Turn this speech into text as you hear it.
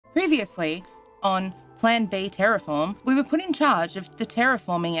Previously, on Plan B Terraform, we were put in charge of the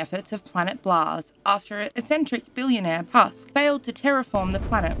terraforming efforts of planet Blarz after an eccentric billionaire Husk failed to terraform the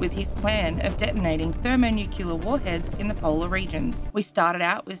planet with his plan of detonating thermonuclear warheads in the polar regions. We started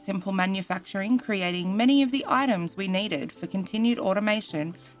out with simple manufacturing, creating many of the items we needed for continued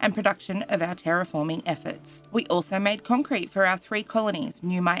automation and production of our terraforming efforts. We also made concrete for our 3 colonies,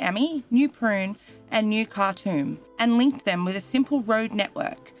 New Miami, New Prune, and New Khartoum, and linked them with a simple road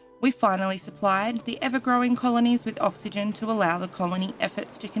network. We finally supplied the ever-growing colonies with oxygen to allow the colony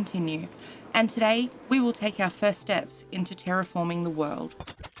efforts to continue, and today we will take our first steps into terraforming the world.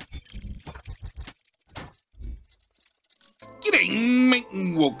 G'day mate,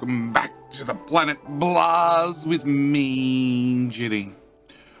 and welcome back to the planet Blarz with me, Jitty.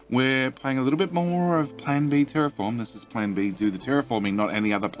 We're playing a little bit more of Plan B Terraform. This is Plan B, do the terraforming, not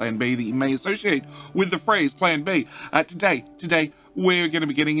any other Plan B that you may associate with the phrase Plan B. Today, we're going to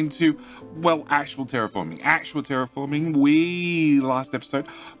be getting into, well, actual terraforming. We, last episode,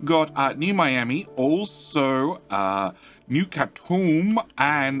 got New Miami, also New Khartoum,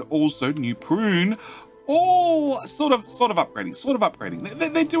 and also New Prune. All sort of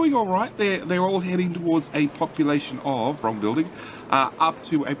upgrading. They're doing all right. They're all heading towards a population of, wrong building, up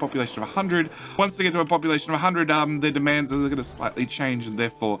to a population of 100. Once they get to a population of 100, their demands are going to slightly change, and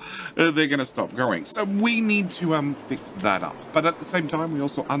therefore they're going to stop growing. So we need to fix that up. But at the same time, we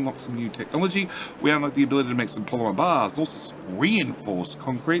also unlock some new technology. We unlock the ability to make some polymer bars, also some reinforced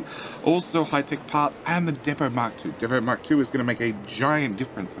concrete, also high-tech parts, and the Depot Mark II. Depot Mark II is going to make a giant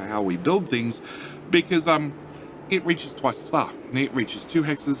difference for how we build things, because it reaches twice as far. It reaches 2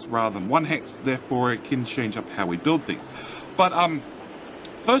 hexes rather than 1 hex, therefore it can change up how we build things. But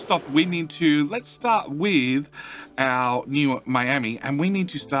first off, we need to, let's start with our New Miami, and we need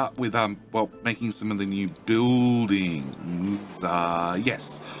to start with well, making some of the new buildings.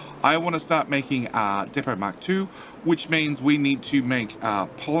 Yes, I want to start making Depot Mark II, which means we need to make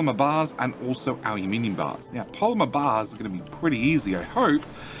polymer bars and also aluminium bars. Now, polymer bars are going to be pretty easy, I hope,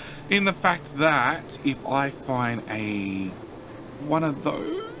 in the fact that if I find one of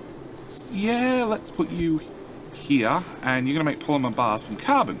those, yeah, let's put you here, and you're going to make polymer bars from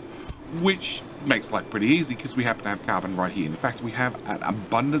carbon, which makes life pretty easy because we happen to have carbon right here. In fact, we have an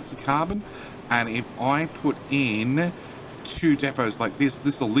abundance of carbon, and if I put in 2 depots like this,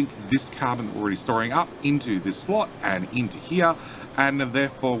 this will link this carbon we're already storing up into this slot and into here, and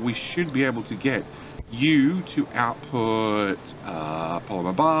therefore we should be able to get you to output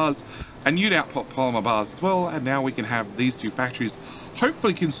polymer bars, and you'd output polymer bars as well, and now we can have these 2 factories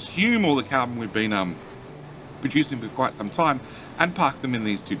hopefully consume all the carbon we've been producing for quite some time and park them in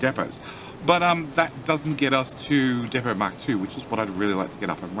these 2 depots. But that doesn't get us to Depot Mark II, which is what I'd really like to get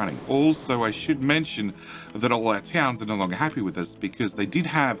up and running. Also, I should mention that all our towns are no longer happy with us because they did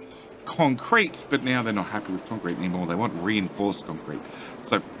have concrete, but now they're not happy with concrete anymore. They want reinforced concrete.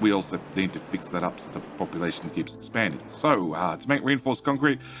 So we also need to fix that up so the population keeps expanding. So to make reinforced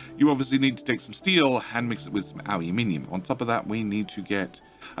concrete, you obviously need to take some steel and mix it with some aluminium. On top of that, we need to get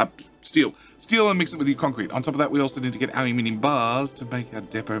steel and mix it with your concrete. On top of that, we also need to get aluminium bars to make our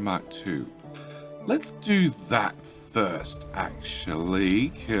Depot Mark II. Let's do that first, actually,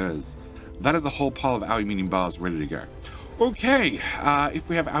 because that is a whole pile of aluminium bars ready to go. Okay, if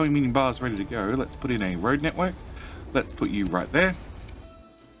we have aluminium bars ready to go, let's put in a road network. Let's put you right there.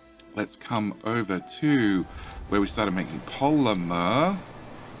 Let's come over to where we started making polymer.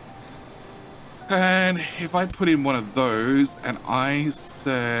 And if I put in one of those and I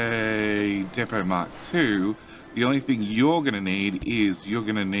say Depot Mark II, the only thing you're going to need is you're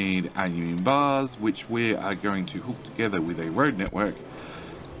going to need aluminium bars, which we are going to hook together with a road network.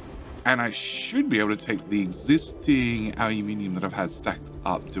 And I should be able to take the existing aluminium that I've had stacked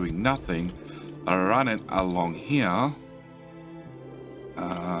up doing nothing, run it along here.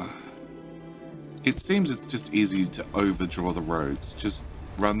 It seems it's just easy to overdraw the roads. Just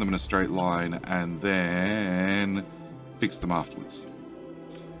run them in a straight line and then fix them afterwards.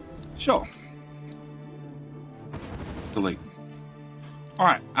 Sure. Delete.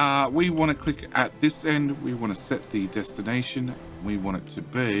 Alright, we want to click at this end. We want to set the destination. We want it to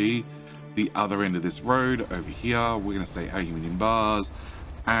be the other end of this road over here. We're going to say aluminium bars,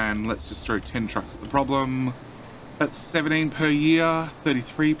 and let's just throw 10 trucks at the problem. That's 17 per year,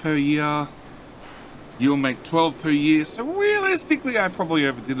 33 per year. You'll make 12 per year. So realistically, I probably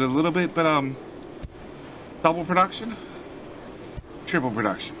overdid it a little bit, but double production, triple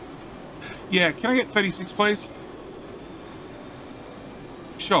production. Yeah, can I get 36, please?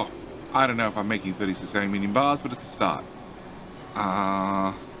 Sure. I don't know if I'm making 36 aluminium bars, but it's a start.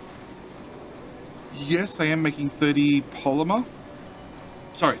 Yes, I am making 30 polymer.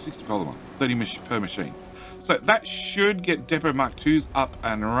 Sorry, 60 polymer, 30 per machine. So that should get Depot Mark 2s up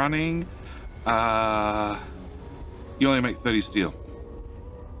and running. You only make 30 steel.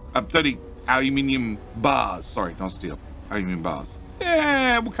 30 aluminium bars. Sorry, not steel. Aluminium bars.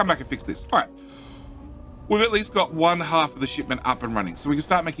 Yeah, we'll come back and fix this. All right. We've at least got one half of the shipment up and running. So we can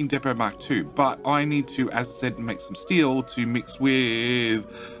start making Depot Mark 2. But I need to, as I said, make some steel to mix with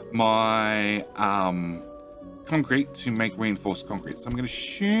my concrete to make reinforced concrete. So I'm going to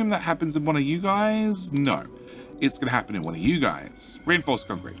assume that happens in one of you guys. No, it's going to happen in one of you guys. Reinforced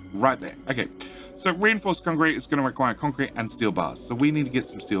concrete, right there. Okay, so reinforced concrete is going to require concrete and steel bars. So we need to get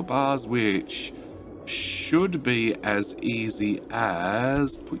some steel bars, which should be as easy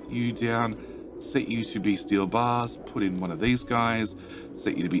as put you down, set you to be steel bars, put in one of these guys,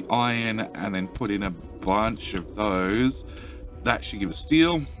 set you to be iron, and then put in a bunch of those. That should give us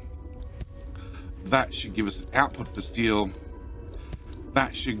steel. That should give us an output for steel.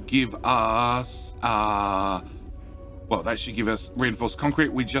 That should give us, well, that should give us reinforced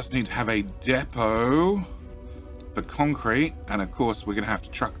concrete. We just need to have a depot for concrete. And of course, we're going to have to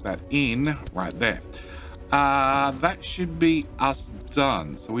truck that in right there. That should be us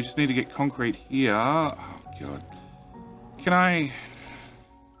done. So we just need to get concrete here. Oh, God. Can I?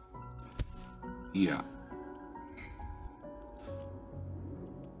 Yeah.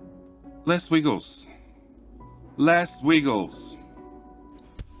 Less wiggles. Less wiggles.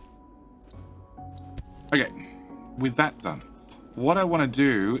 Okay, with that done, what I want to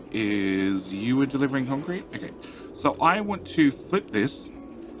do is, you were delivering concrete? Okay, so I want to flip this.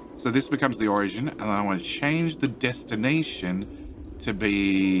 So this becomes the origin, and I want to change the destination to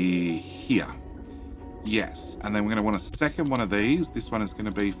be here. Yes, and then we're going to want a second one of these. This one is going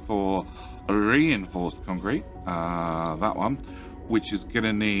to be for reinforced concrete. That one, which is going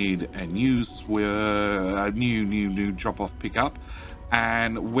to need a new drop-off pickup.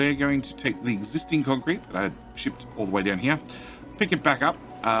 And we're going to take the existing concrete that I had shipped all the way down here, pick it back up,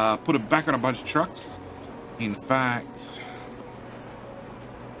 put it back on a bunch of trucks. In fact,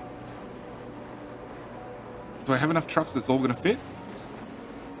 do I have enough trucks that's all going to fit?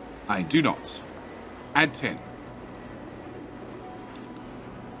 I do not. Add 10.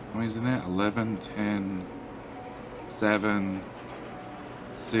 How many is in there? 11, 10, 7,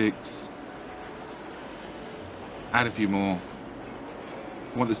 6. Add a few more.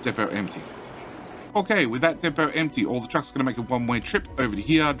 I want this depot empty. Okay, with that depot empty, all the trucks are going to make a one-way trip over to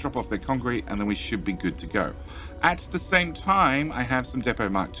here, drop off their concrete, and then we should be good to go. At the same time, I have some depot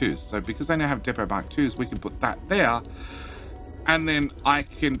Mark 2s. So because I now have depot Mark 2s, we can put that there, and then I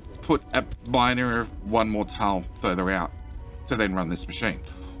can put a miner one more tile further out to then run this machine.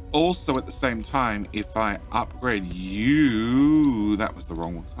 Also, at the same time, if I upgrade you, that was the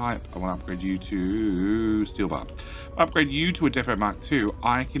wrong type. I want to upgrade you to steel bar. Upgrade you to a depot Mark 2.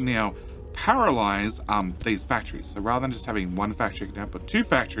 I can now parallelize these factories. So rather than just having one factory, I can now put two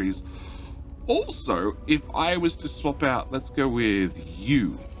factories. Also, if I was to swap out, let's go with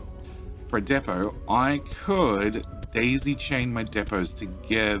you for a depot, I could daisy chain my depots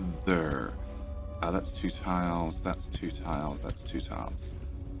together. That's 2 tiles. That's 2 tiles. That's 2 tiles.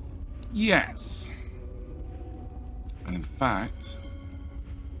 Yes. And in fact,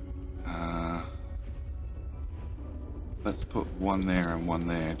 let's put one there and one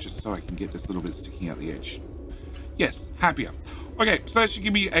there, just so I can get this little bit sticking out the edge. Yes, happier. Okay, so that should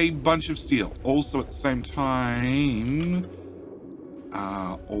give me a bunch of steel. Also at the same time,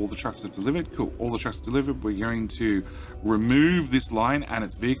 all the trucks have delivered. Cool, all the trucks delivered. We're going to remove this line and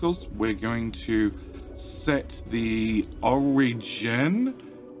its vehicles. We're going to set the origin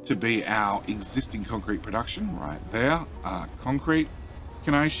to be our existing concrete production right there. Concrete,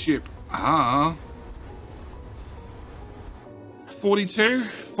 can I ship 42?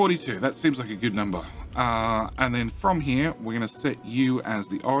 42, that seems like a good number. And then from here, we're going to set you as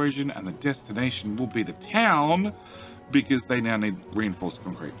the origin, and the destination will be the town, because they now need reinforced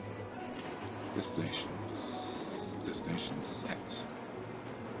concrete. Destination set.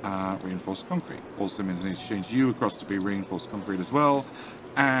 Reinforced concrete. Also means I need to change you across to be reinforced concrete as well.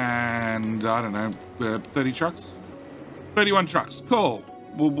 And I don't know, 30 trucks? 31 trucks. Cool.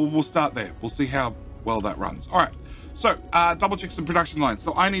 We'll start there. We'll see how well that runs. All right. So double check some production lines.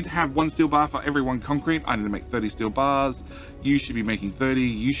 So I need to have 1 steel bar for every 1 concrete. I need to make 30 steel bars. You should be making 30.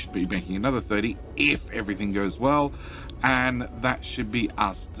 You should be making another 30 if everything goes well. And that should be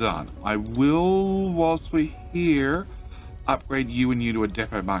us done. I will, whilst we're here, upgrade you and you to a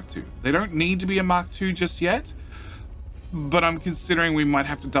depot Mark 2. They don't need to be a Mark 2 just yet, but I'm considering we might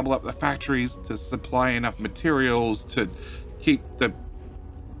have to double up the factories to supply enough materials to keep the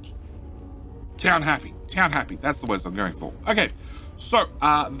town happy. Town happy, that's the words I'm going for. Okay, So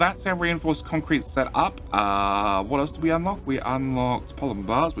that's our reinforced concrete set up. What else did we unlock? We unlocked polymer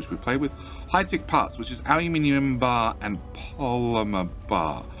bars, which we played with. High-tech parts, which is aluminium bar and polymer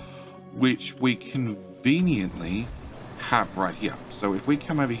bar, which we conveniently have right here. So if we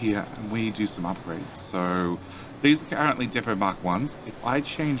come over here and we do some upgrades, so these are currently depot Mark 1s. If I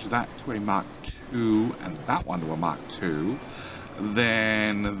change that to a Mark 2 and that one to a Mark 2,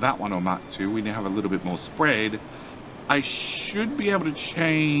 then that one to a Mark 2, we now have a little bit more spread. I should be able to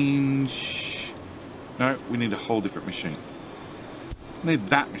change... No, we need a whole different machine. We need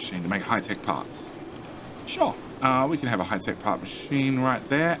that machine to make high-tech parts. Sure, we can have a high-tech part machine right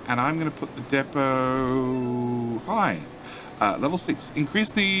there, and I'm going to put the depot high. Level 6.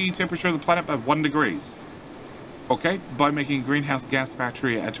 Increase the temperature of the planet by 1 degrees. Okay, by making a greenhouse gas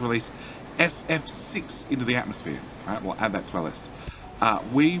factory to release SF6 into the atmosphere. All right, we'll add that to our list.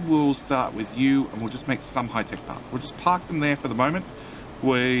 We will start with you, and we'll just make some high-tech parts. We'll just park them there for the moment.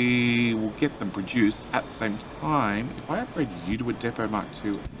 We will get them produced at the same time. If I upgrade you to a depot Mark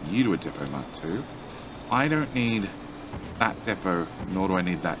II, you to a depot Mark II, I don't need that depot, nor do I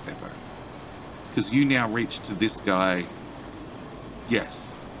need that depot. Because you now reach to this guy.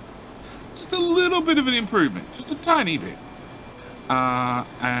 Yes. Just a little bit of an improvement. Just a tiny bit.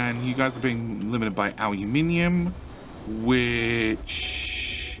 And you guys are being limited by aluminium,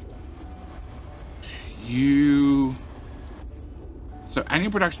 which you... So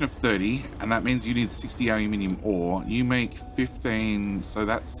annual production of 30, and that means you need 60 aluminium ore. You make 15, so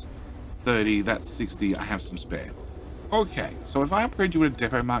that's 30, that's 60. I have some spare. Okay, so if I upgrade you to a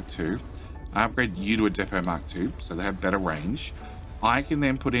depot Mark II, I upgrade you to a depot Mark II, so they have better range. I can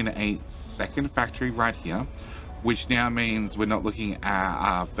then put in a second factory right here, which now means we're not looking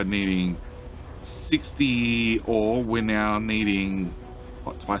at for needing 60 ore. We're now needing,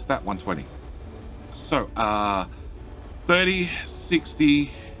 what, twice that? 120. So, 30,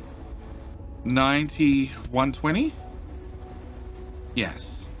 60, 90, 120.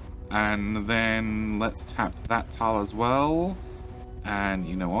 Yes. And then let's tap that tile as well. And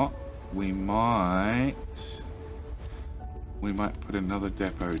you know what? We might put another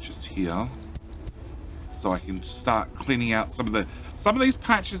depot just here, so I can start cleaning out some of these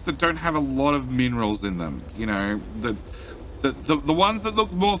patches that don't have a lot of minerals in them. You know, the ones that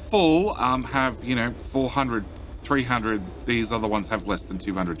look more full have, you know, 400, 300. These other ones have less than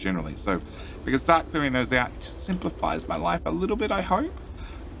 200 generally. So if we can start clearing those out, it just simplifies my life a little bit, I hope.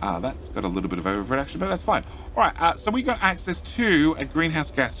 That's got a little bit of overproduction, but that's fine. All right, so we got access to a greenhouse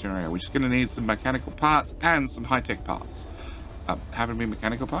gas generator, which is going to need some mechanical parts and some high-tech parts. Haven't been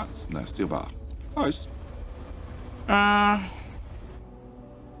mechanical parts? No, steel bar. Close. Okay.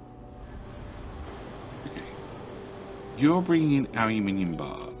 You're bringing in aluminium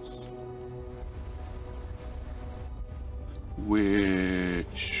bars,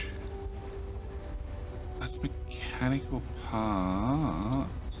 which... That's mechanical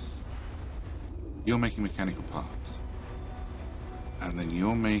parts. You're making mechanical parts. And then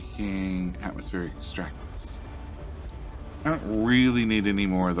you're making atmospheric extractors. I don't really need any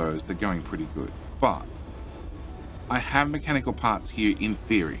more of those. They're going pretty good. But I have mechanical parts here in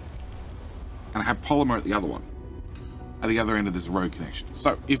theory. And I have polymer at the other one. At the other end of this road connection.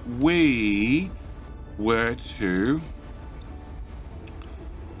 So if we were to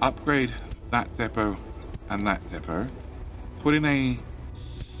upgrade that depot and that depot, put in a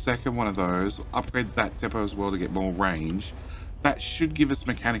second one of those, upgrade that depot as well to get more range, that should give us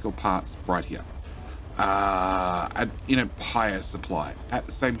mechanical parts right here. In a higher supply. At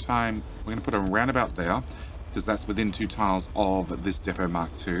the same time, we're going to put a roundabout there, because that's within 2 tiles of this depot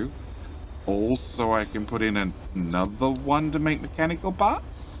Mark II. Also, I can put in another one to make mechanical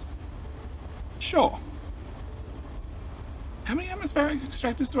parts. Sure. How many atmospheric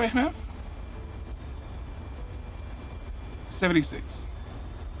extractors do I have? 76.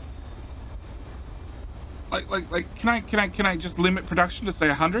 Can I just limit production to say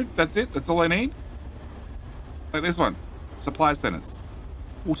 100? That's it? That's all I need? Like this one, supply centers,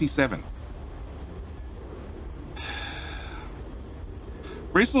 47.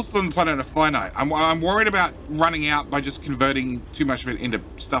 Resources on the planet are finite. I'm worried about running out by just converting too much of it into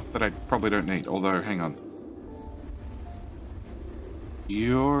stuff that I probably don't need. Although, hang on.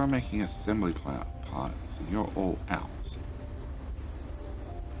 You're making assembly parts, and you're all out.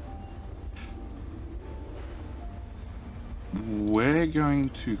 We're going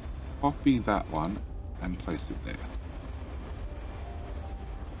to copy that one and place it there.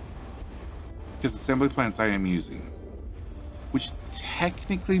 Because assembly plants I am using. Which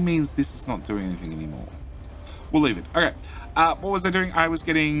technically means this is not doing anything anymore. We'll leave it. Okay. what was I doing? I was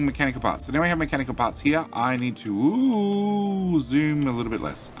getting mechanical parts. So now we have mechanical parts here. I need to zoom a little bit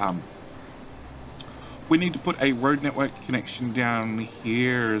less. We need to put a road network connection down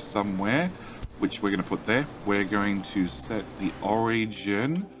here somewhere, which we're going to put there. We're going to set the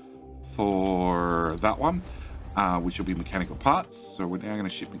origin for that one, which will be mechanical parts. So we're now going to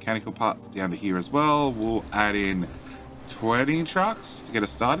ship mechanical parts down to here as well. We'll add in 20 trucks to get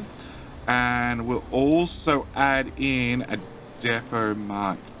us started. And we'll also add in a depot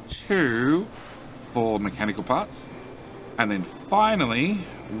Mark II for mechanical parts. And then finally,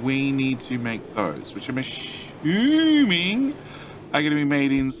 we need to make those, which I'm assuming are going to be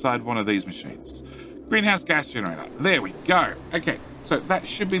made inside one of these machines. Greenhouse gas generator. There we go. Okay, so that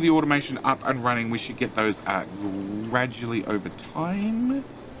should be the automation up and running. We should get those gradually over time.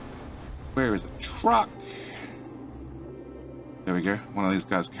 Where is a truck? There we go. One of these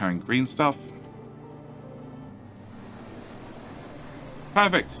guys carrying green stuff.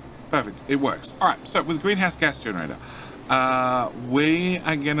 Perfect. Perfect. It works. All right. So with greenhouse gas generator, we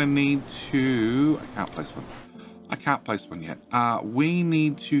are going to need to... I can't place one. I can't place one yet. We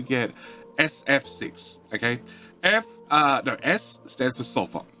need to get SF6. Okay. S stands for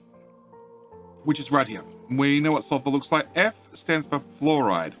sulfur, which is right here. We know what sulfur looks like. F stands for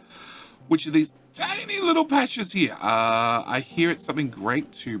fluoride, which are these tiny little patches here. I hear it's something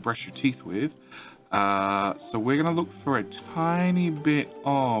great to brush your teeth with. So we're going to look for a tiny bit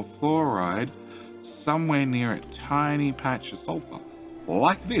of fluoride somewhere near a tiny patch of sulfur.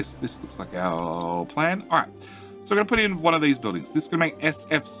 Like this. This looks like our plan. All right. So we're going to put it in one of these buildings. This is going to make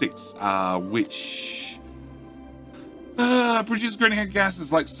SF6, which produces greenhouse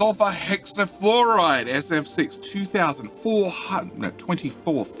gases like sulfur hexafluoride. SF6,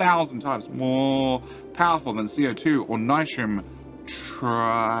 24,000 times more powerful than CO2 or nitrogen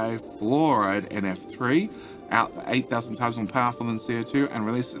trifluoride NF3, out 8,000 times more powerful than CO2 and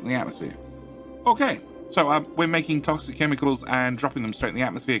release it in the atmosphere. Okay, so we're making toxic chemicals and dropping them straight in the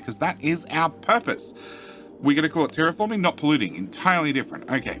atmosphere because that is our purpose. We're going to call it terraforming, not polluting. Entirely different.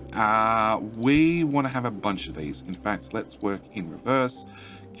 Okay, we want to have a bunch of these. In fact, let's work in reverse.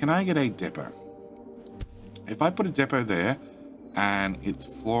 Can I get a depot? If I put a depot there and it's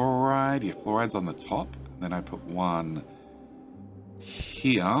fluoride, yeah, fluoride's on the top. Then I put one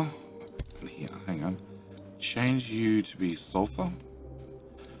here and here. Hang on. Change you to be sulfur.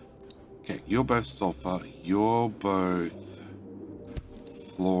 Okay, you're both sulfur. You're both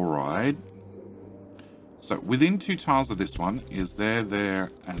fluoride. So within 2 tiles of this one is there,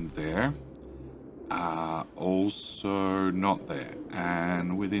 and there. Also not there.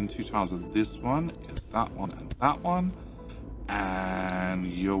 And within 2 tiles of this one is that one and that one. And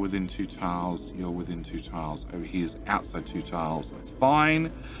you're within 2 tiles. You're within 2 tiles. Over here is outside 2 tiles. That's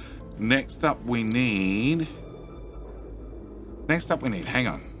fine. Next up we need... hang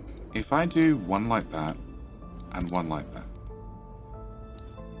on. If I do one like that and one like that.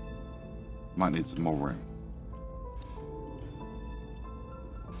 Might need some more room.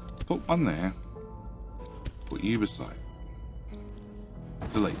 Put one there. Put you beside.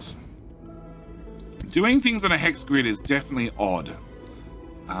 Delete. Doing things on a hex grid is definitely odd.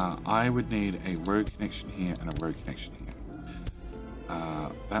 I would need a road connection here and a road connection here.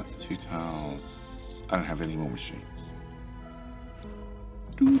 That's 2 tiles. I don't have any more machines.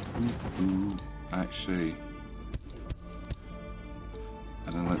 Actually.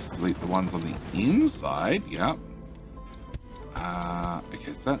 And then let's delete the ones on the inside. Yep.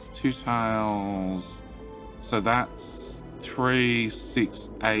 Okay, so that's 2 tiles. So that's 3, 6,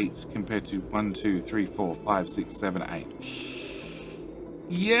 8 compared to 1, 2, 3, 4, 5, 6, 7, 8.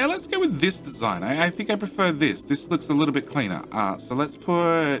 Yeah, let's go with this design. I think I prefer this. This looks a little bit cleaner. So let's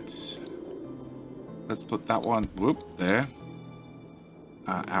put that one, whoop, there.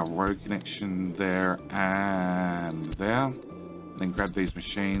 Our road connection there and there. Then grab these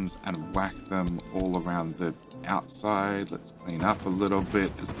machines and whack them all around the outside. Let's clean up a little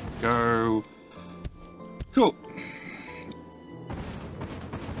bit as we go. Cool.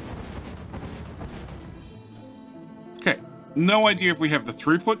 Okay, no idea if we have the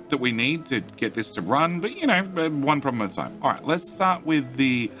throughput that we need to get this to run, but you know, one problem at a time. All right, let's start with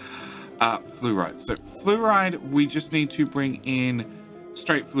the fluoride. So fluoride, we just need to bring in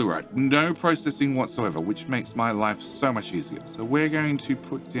straight fluoride, no processing whatsoever, which makes my life so much easier. So we're going to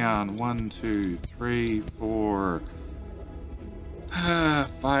put down 1, 2, 3, 4,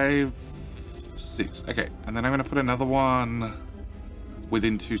 5, 6. Okay, and then I'm going to put another one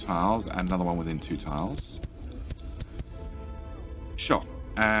within 2 tiles and another one within 2 tiles. Sure.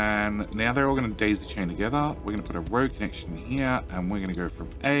 And now they're all going to daisy chain together. We're going to put a road connection here, and we're going to go from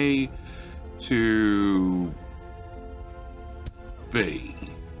A to be.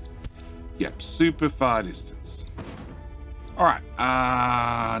 Yep, super far distance. All right,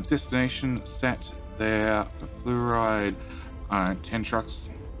 destination set there for fluoride. 10 trucks.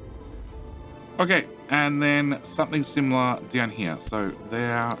 Okay, and then something similar down here. So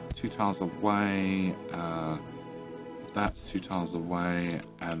they're 2 tiles away. That's 2 tiles away,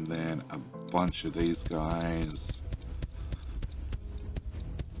 and then a bunch of these guys.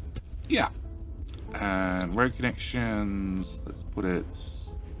 Yeah, and road connections. Let's put it.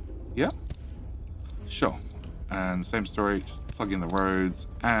 Yeah, sure. And same story. Just plug in the roads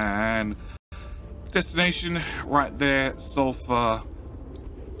and. Destination right there, sulfur.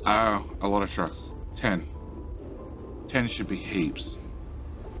 A lot of trucks. 10 should be heaps.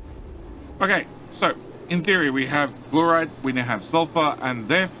 Okay, so in theory we have fluoride, we now have sulfur, and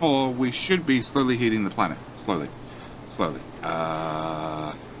therefore we should be slowly heating the planet. Slowly.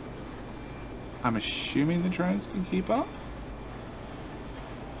 I'm assuming the drones can keep up.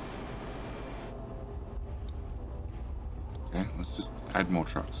 Okay, let's just add more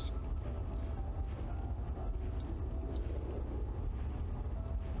trucks.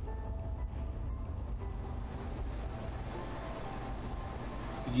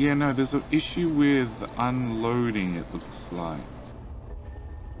 Yeah, no, there's an issue with unloading, it looks like.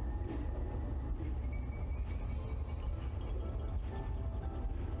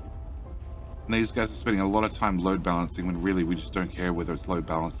 And these guys are spending a lot of time load balancing when really we just don't care whether it's load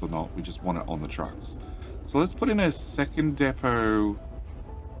balanced or not. We just want it on the trucks. So let's put in a second depot.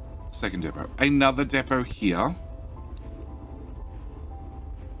 Another depot here,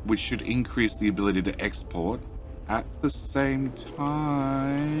 which should increase the ability to export. At the same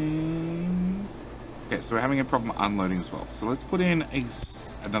time, okay, so we're having a problem unloading as well. So let's put in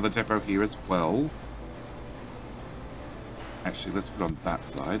another depot here as well. Actually, let's put on that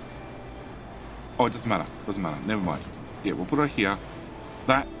side. Oh, it doesn't matter. Never mind. Yeah, we'll put it here.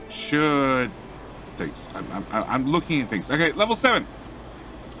 That should. Things. I'm looking at things. Okay, level 7.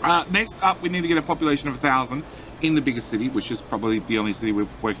 Next up, we need to get a population of 1,000 in the biggest city, which is probably the only city we're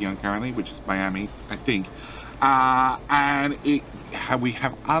working on currently, which is Miami, I think. And we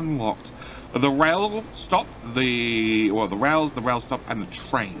have unlocked the rail stop, the rail stop, and the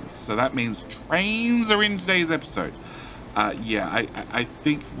trains. So that means trains are in today's episode. Yeah, I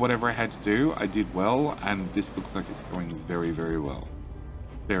think whatever I had to do, I did well, and this looks like it's going very, very well.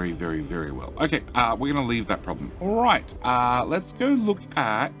 Very, very, very well. Okay, we're going to leave that problem. All right, let's go look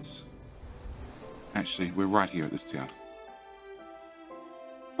at... Actually, we're right here at this town.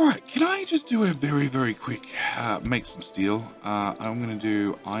 All right, can I just do a very, very quick make some steel? I'm going to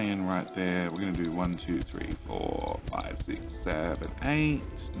do iron right there. We're going to do 1, 2, 3, 4, 5, 6, 7, 8,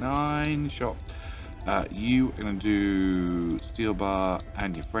 9. Sure. You are going to do steel bar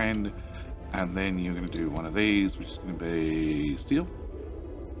and your friend. And then you're going to do one of these, which is going to be steel.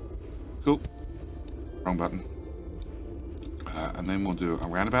 Cool. Wrong button. And then we'll do a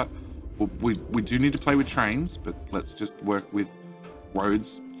roundabout. We do need to play with trains, but let's just work with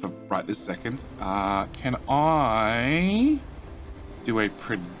roads for right this second. Can I do a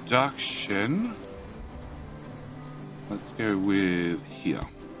production? Let's go with here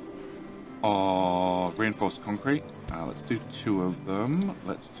of reinforced concrete. Let's do 2 of them.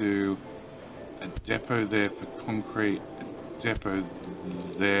 Let's do a depot there for concrete, a depot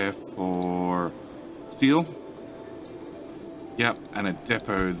there for steel. Yep, and a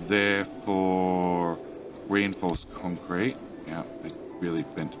depot there for reinforced concrete. Yeah, they really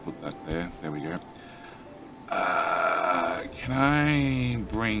meant to put that there. There we go. Can I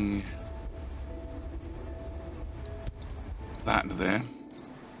bring that into there?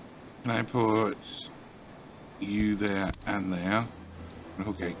 Can I put you there and there? And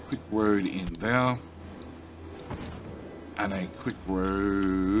hook a quick road in there. And a quick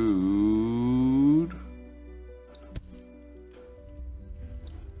road.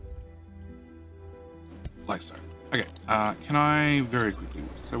 Like so. Okay, can I very quickly,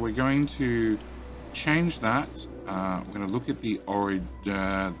 so we're going to change that. We're going to look at the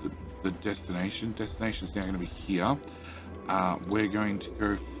destination. Destination is now going to be here. We're going to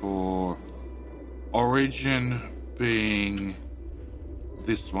go for origin being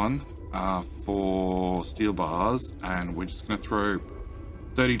this one for steel bars, and we're just going to throw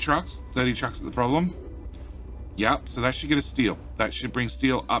 30 trucks at the problem. Yep, so that should get a steel. That should bring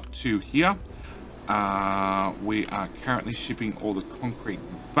steel up to here. We are currently shipping all the concrete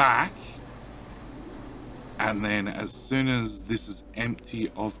back, and then as soon as this is empty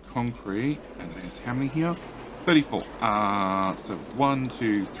of concrete, and there's how many here? 34. So 1,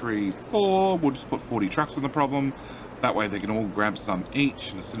 2, 3, 4. We'll just put 40 trucks on the problem. That way they can all grab some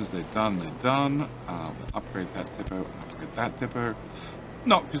each, and as soon as they're done, they're done. We'll upgrade that depot, upgrade that depot.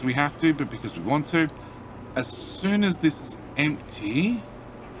 Not because we have to, but because we want to. As soon as this is empty,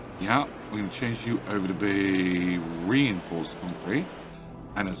 yeah, we're going to change you over to be reinforced concrete.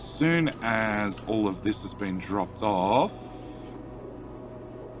 And as soon as all of this has been dropped off,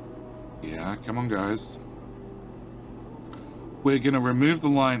 yeah, come on guys, we're going to remove the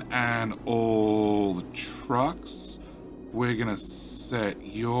line and all the trucks. We're going to set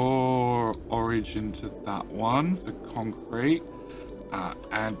your origin to that one for concrete.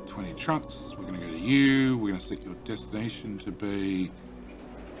 Add 20 trucks. We're going to go to you. We're going to set your destination to be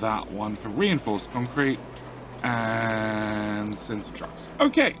that one for reinforced concrete and send some trucks.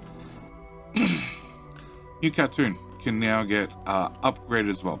 Okay. New cartoon can now get upgraded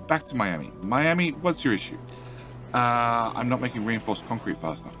as well. Back to Miami. Miami, what's your issue? I'm not making reinforced concrete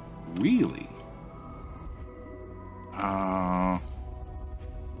fast enough. Really? I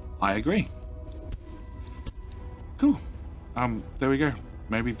agree. Cool. There we go.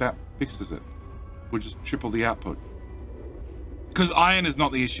 Maybe that fixes it. We'll just triple the output. Because iron is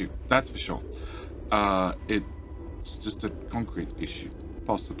not the issue, that's for sure. It's just a concrete issue,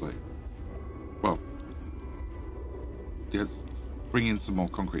 possibly. Well, let's bring in some more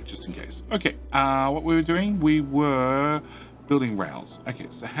concrete just in case. Okay, what we were doing, we were building rails. Okay,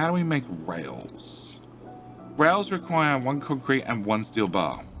 so how do we make rails? Rails require 1 concrete and 1 steel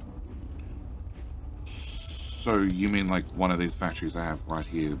bar. So you mean like one of these factories I have right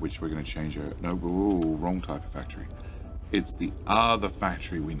here, which we're going to change over? No, ooh, wrong type of factory. It's the other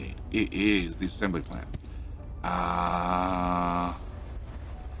factory we need. It is the assembly plant.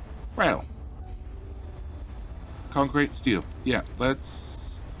 Rail. Concrete, steel. Yeah,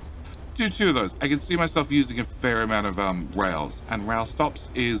 let's do 2 of those. I can see myself using a fair amount of rails, and rail stops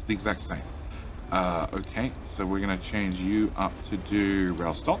is the exact same. Okay, so we're going to change you up to do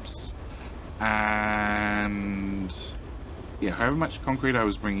rail stops. And yeah, however much concrete I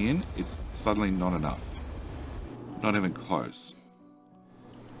was bringing in, it's suddenly not enough. Not even close.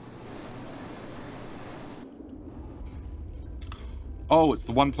 Oh, it's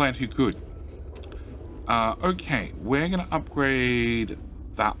the one plant who could. Okay, we're going to upgrade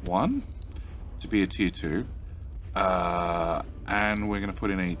that one to be a tier 2. And we're going to put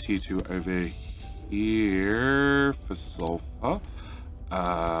in a tier 2 over here for sulfur.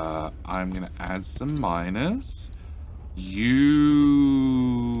 I'm going to add some miners. You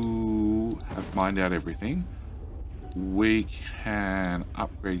have mined out everything. We can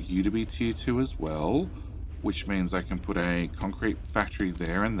upgrade you to be tier 2 as well, which means I can put a concrete factory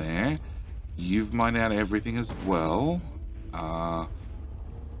there and there. You've mined out everything as well.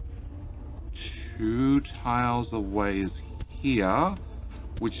 2 tiles away is here,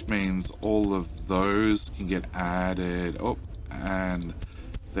 which means all of those can get added. Oh, and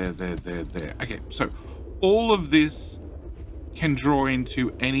there. Okay, so all of this can draw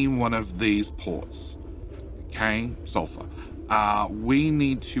into any one of these ports. Okay, sulfur. We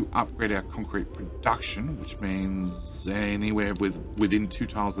need to upgrade our concrete production, which means anywhere within 2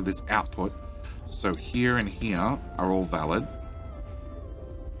 tiles of this output. So here and here are all valid.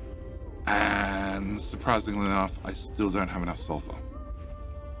 And surprisingly enough, I still don't have enough sulfur.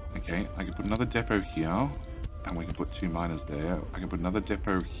 Okay, I can put another depot here, and we can put 2 miners there. I can put another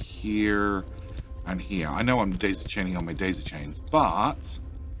depot here and here. I know I'm daisy chaining on my daisy chains, but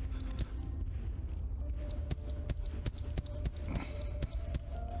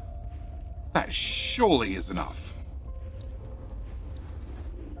that surely is enough.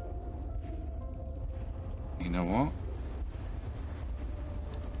 You know what?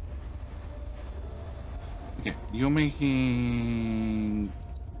 Okay, you're making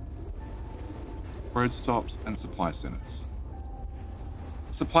road stops and supply centers.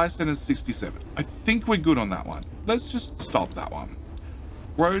 Supply centers 67. I think we're good on that one. Let's just stop that one.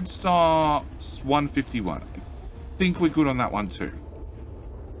 Road stops 151. I think we're good on that one too.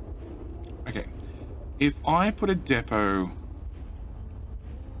 Okay, if I put a depot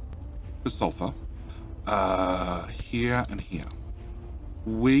for sulfur here and here,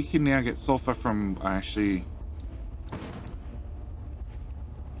 we can now get sulfur from actually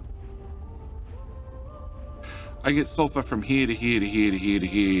I get sulfur from here to here to here to here to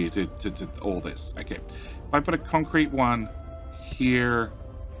here to all this. Okay, if I put a concrete one here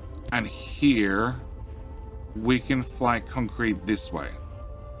and here, we can fly concrete this way.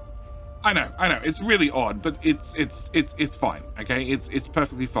 I know, it's really odd, but it's fine. Okay, it's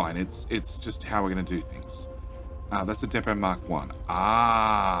perfectly fine. It's just how we're gonna do things. That's a depot Mark 1.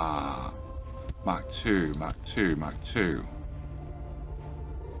 Mark 2, Mark 2, Mark 2.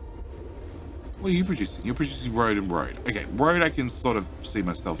 What are you producing? You're producing road and road. Okay, road I can sort of see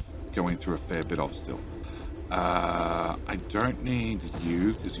myself going through a fair bit of still. I don't need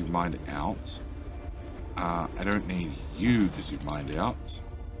you because you mined out. I don't need you because you've mined out.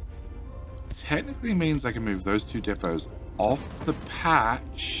 Technically means I can move those two depots off the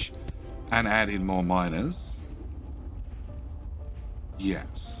patch and add in more miners.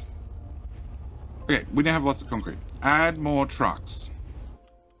 Yes. Okay, we now have lots of concrete. Add more trucks.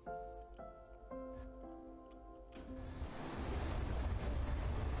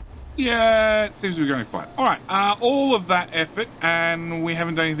 Yeah, it seems to be going fine. All right, all of that effort, and we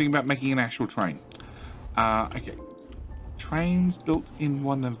haven't done anything about making an actual train. Okay. Trains built in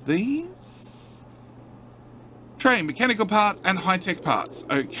one of these. Train, mechanical parts, and high-tech parts.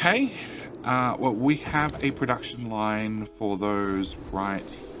 Okay. Well, we have a production line for those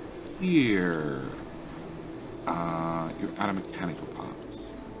right here. You're out of mechanical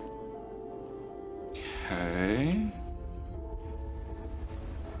parts. Okay.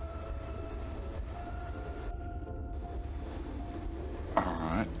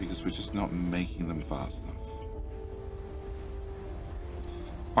 Alright, because we're just not making them fast enough.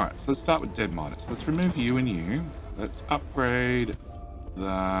 Alright, so let's start with dead miners. Let's remove you and you. Let's upgrade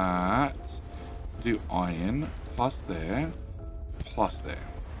that. Do iron, plus there, plus there.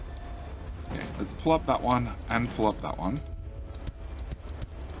 Okay, let's pull up that one and pull up that one.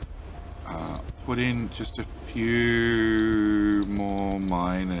 Put in just a few more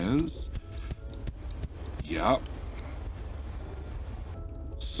miners. Yup.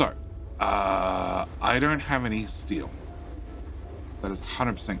 So, I don't have any steel. That is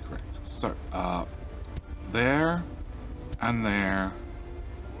 100% correct. So, there and there.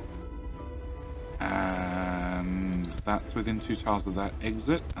 And that's within 2 tiles of that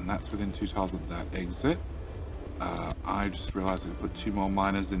exit. And that's within 2 tiles of that exit. I just realized I could put 2 more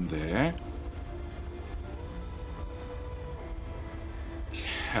miners in there.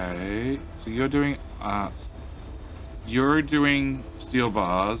 Okay, so you're doing steel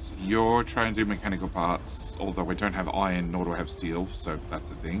bars, you're trying to do mechanical parts, although I don't have iron, nor do I have steel, so that's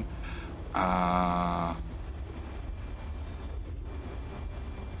a thing.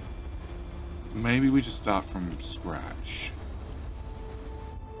 Maybe we just start from scratch.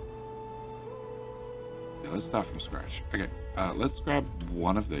 Yeah, let's start from scratch. Okay, let's grab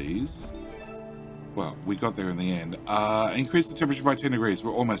one of these. Well, we got there in the end. Increase the temperature by 10 degrees.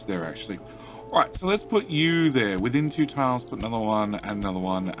 We're almost there, actually. All right, so let's put you there. Within 2 tiles, put another one, and another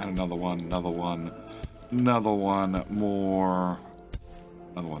one, and another one, another one, another one, more.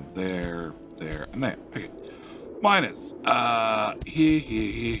 Another one there, there, and there. Okay. Miners.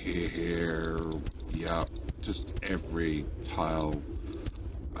 Here. Yep, just every tile.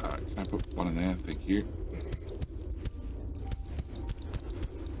 Can I put one in there? Thank you.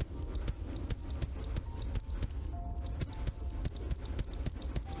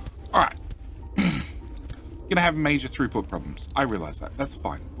 All right. Gonna have major throughput problems. I realize that. That's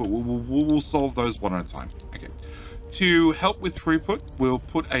fine. But we'll solve those one at a time. Okay. To help with throughput, we'll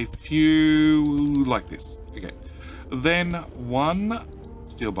put a few like this. Okay. Then one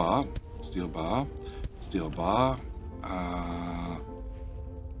steel bar, steel bar, steel bar,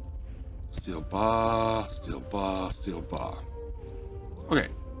 steel bar, steel bar, steel bar. Okay.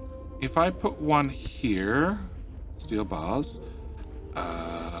 If I put one here, steel bars,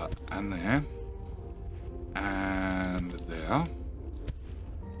 and there, and there.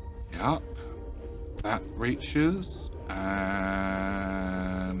 Yep. That reaches,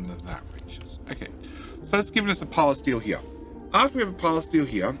 and that reaches. Okay. So that's given us a pile of steel here. After we have a pile of steel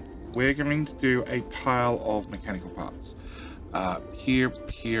here, we're going to do a pile of mechanical parts. Here.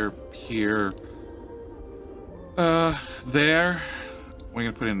 There. We're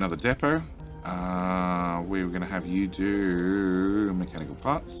going to put in another depot. We're going to have you do mechanical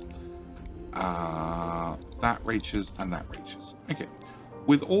parts. That reaches and that reaches. Okay.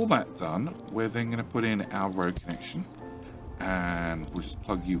 With all that done, we're then going to put in our road connection. And we'll just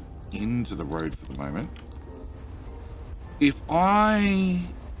plug you into the road for the moment. If I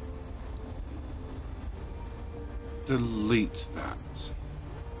delete that,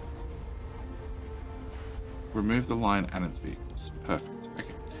 remove the line and its vehicles. Perfect.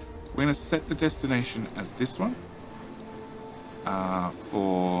 Okay. We're going to set the destination as this one.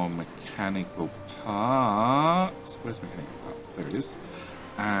 For mechanical parts. Where's mechanical parts? There it is.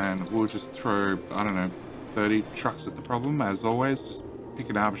 And we'll just throw, I don't know, 30 trucks at the problem, as always. Just pick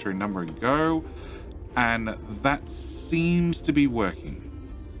an arbitrary number and go. And that seems to be working.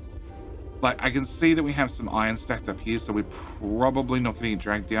 Like, I can see that we have some iron stacked up here, so we're probably not getting it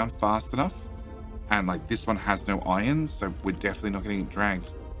dragged down fast enough. And, like, this one has no iron, so we're definitely not getting it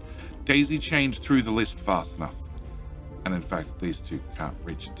dragged daisy-chained through the list fast enough. And in fact, these two can't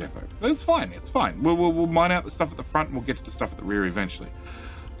reach a depot. But it's fine, it's fine. We'll mine out the stuff at the front and we'll get to the stuff at the rear eventually.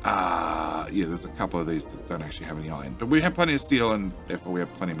 Yeah, there's a couple of these that don't actually have any iron. But we have plenty of steel and therefore we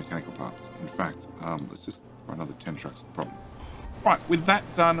have plenty of mechanical parts. In fact, let's just throw another 10 trucks at the problem. Right, with that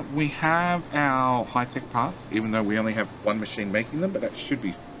done, we have our high-tech parts, even though we only have one machine making them, but that should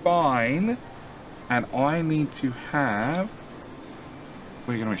be fine. And I need to have...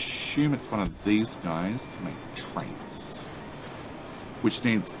 We're going to assume it's one of these guys to make trains, which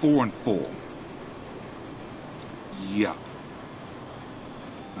needs 4 and 4. Yeah.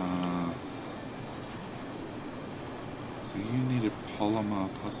 So you need a polymer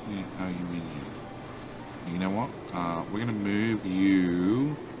plus you need aluminium. You know what? We're going to move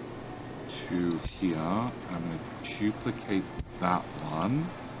you to here. And I'm going to duplicate that one.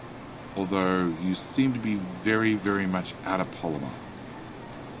 Although you seem to be very, very much out of polymer.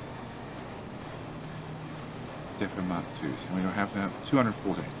 Depot Mark II. So we don't have now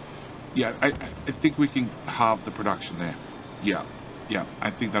 214. Yeah, I think we can halve the production there. Yeah,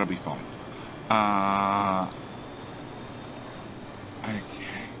 I think that'll be fine. Okay.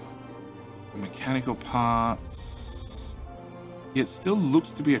 Mechanical parts. Yeah, it still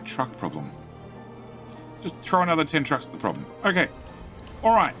looks to be a truck problem. Just throw another 10 trucks at the problem. Okay.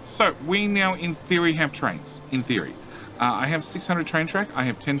 All right. So we now, in theory, have trains. In theory, I have 600 train track. I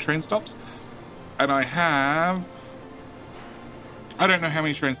have 10 train stops. And I have... I don't know how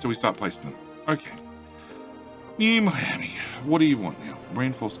many trains till we start placing them. Okay. New Miami. What do you want now?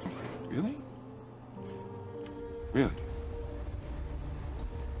 Reinforced concrete. Really? Really?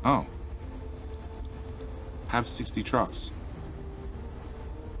 Oh. Have 60 trucks.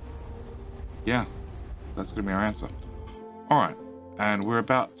 Yeah. That's going to be our answer. Alright. And we're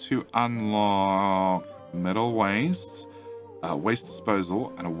about to unlock metal waste, waste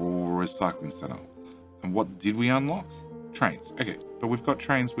disposal, and a recycling center. And what did we unlock? Trains. Okay, but we've got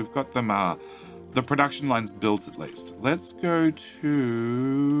trains. We've got them, the production lines built at least. Let's go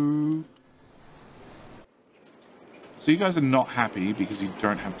to... So you guys are not happy because you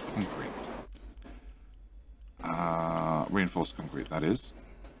don't have concrete. Reinforced concrete, that is.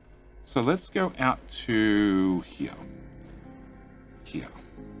 So let's go out to here. Here.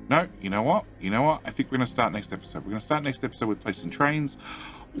 No, you know what? You know what? I think we're going to start next episode. We're going to start next episode with placing trains.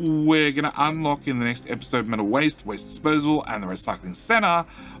 We're going to unlock in the next episode metal waste, waste disposal, and the recycling center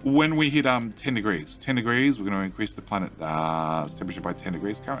when we hit 10 degrees. 10 degrees, we're going to increase the planet temperature by 10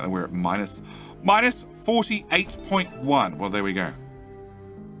 degrees. Currently, we're at minus 48.1. Well, there we go.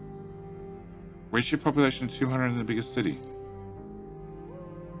 Reach your population 200 in the biggest city.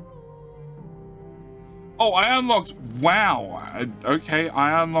 Oh, I unlocked... Wow. Okay,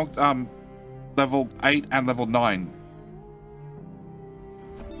 I unlocked level 8 and level 9.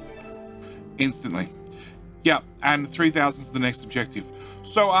 Instantly. Yeah, and 3,000 is the next objective.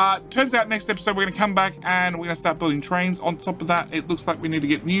 So, turns out next episode we're going to come back and we're going to start building trains. On top of that, it looks like we need to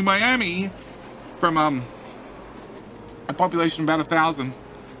get New Miami from a population of about 1,000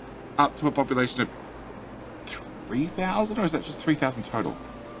 up to a population of 3,000, or is that just 3,000 total?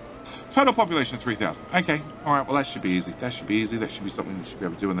 Total population of 3,000. Okay, all right, well, that should be easy. That should be easy. That should be something we should be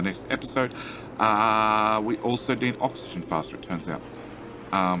able to do in the next episode. We also need oxygen faster, it turns out.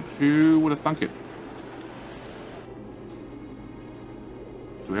 Who would have thunk it?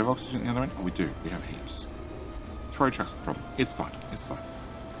 Do we have oxygen at the other end? Oh, we do. We have heaps. Throw trucks, the problem. It's fine. It's fine.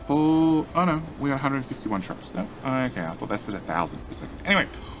 Oh no. We got 151 trucks. No? Okay, I thought that said 1,000 for a second. Anyway,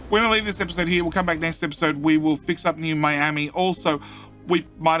 we're going to leave this episode here. We'll come back next episode. We will fix up New Miami. Also, we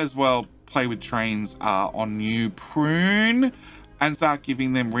might as well play with trains on New Prune and start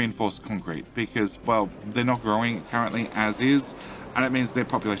giving them reinforced concrete because, well, they're not growing currently as is. And it means their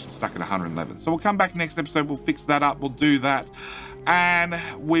population's stuck at 111. So we'll come back next episode. We'll fix that up. We'll do that. And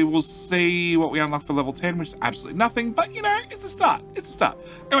we will see what we unlock for level 10, which is absolutely nothing. But, you know, it's a start. It's a start.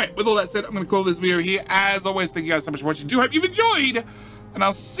 Anyway, with all that said, I'm going to call this video here. As always, thank you guys so much for watching. Do hope you've enjoyed. And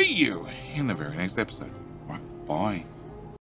I'll see you in the very next episode. All right, bye.